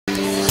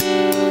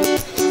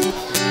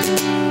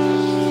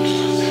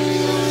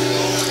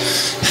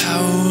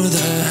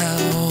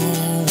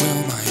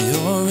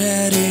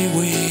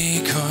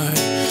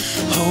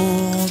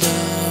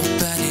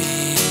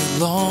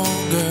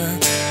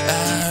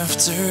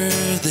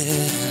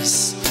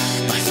this.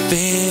 My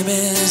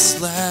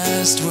famous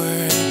last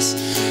words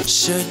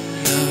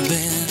shouldn't have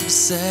been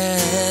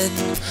said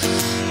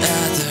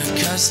at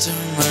the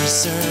customer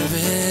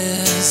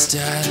service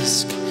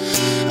desk.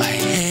 I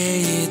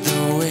hate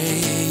the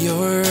way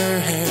your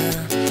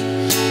hair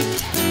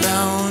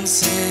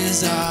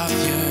bounces off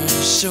your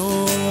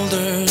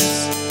shoulders.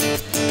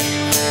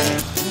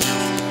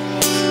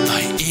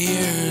 My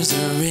ears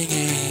are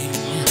ringing,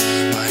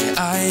 my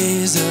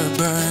eyes are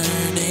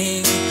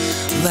burning.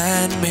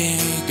 Let me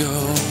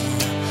go,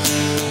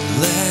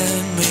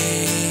 let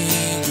me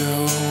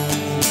go.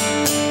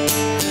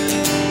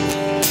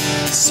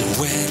 So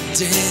when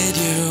did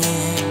you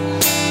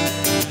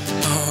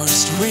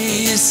most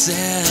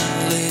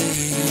recently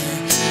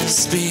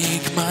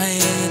speak my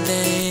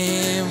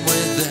name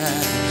with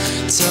that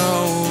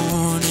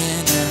tone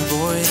in your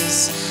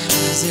voice,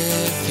 as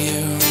if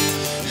you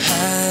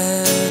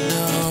had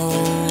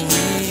no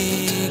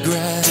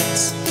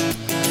regrets?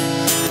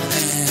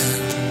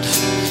 And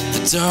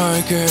the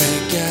darker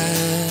it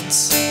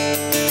gets,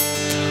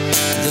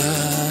 the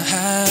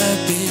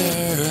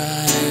happier I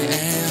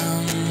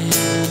am.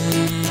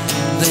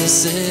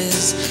 This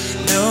is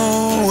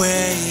no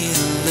way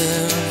to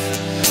live,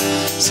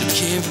 so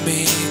keep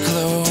me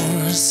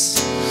close,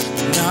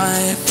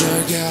 not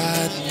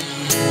forgotten.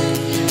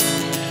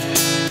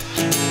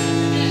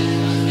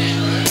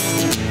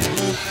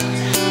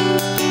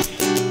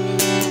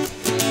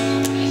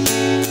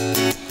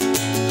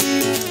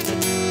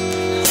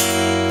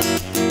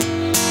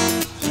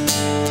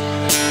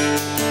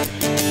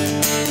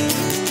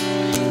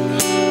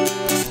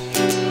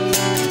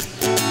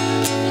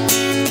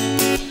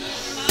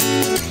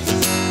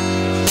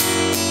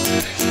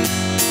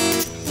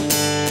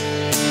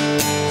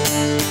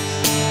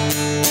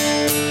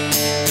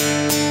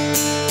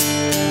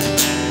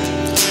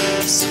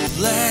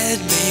 Let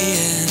me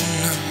in,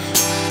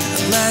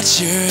 let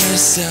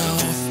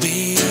yourself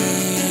be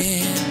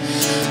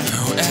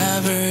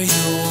whoever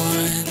you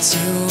want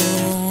to,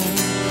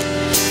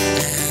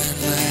 and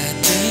let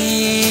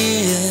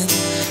me in,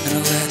 and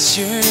let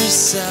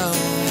yourself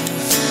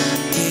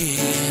be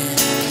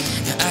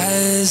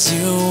as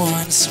you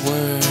once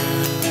were.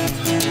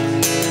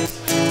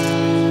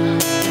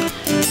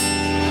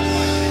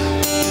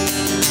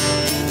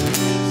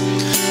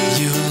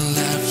 You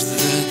left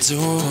the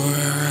door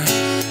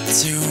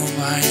to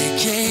my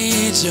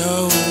cage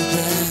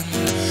open,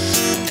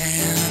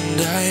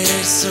 and I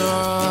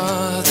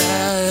saw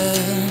that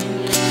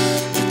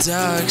the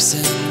ducks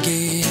and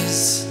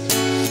geese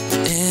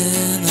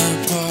in the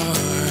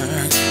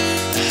park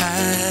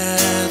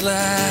had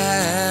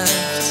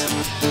left.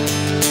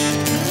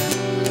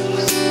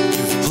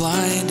 You've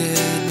blinded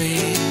me,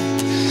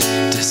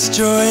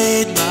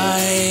 destroyed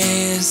my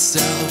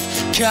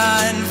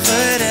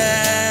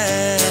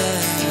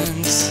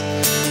self-confidence.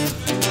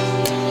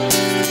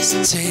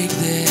 Take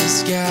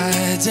this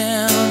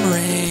goddamn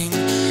ring,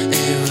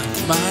 it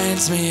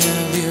reminds me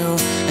of you,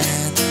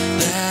 and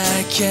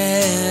that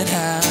can't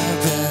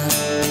happen.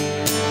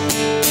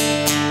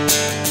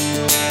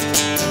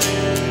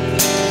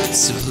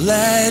 So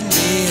let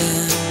me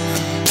in,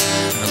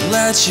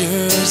 let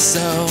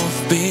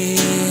yourself be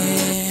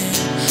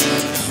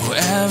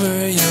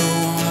whoever you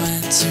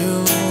want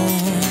to,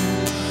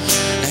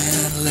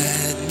 and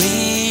let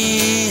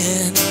me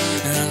in,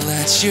 and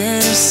let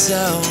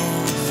yourself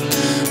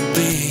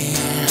be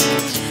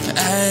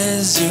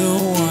as you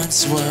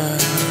once were.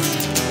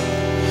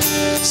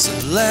 So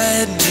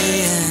let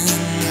me in,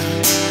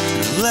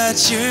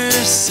 let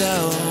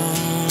yourself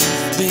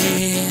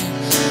be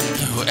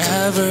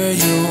whoever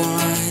you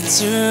want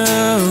to,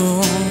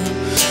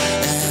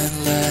 and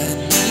let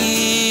me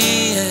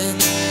in,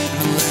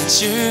 and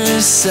let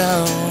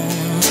yourself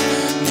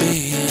be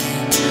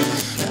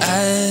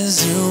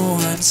as you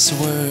once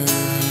were.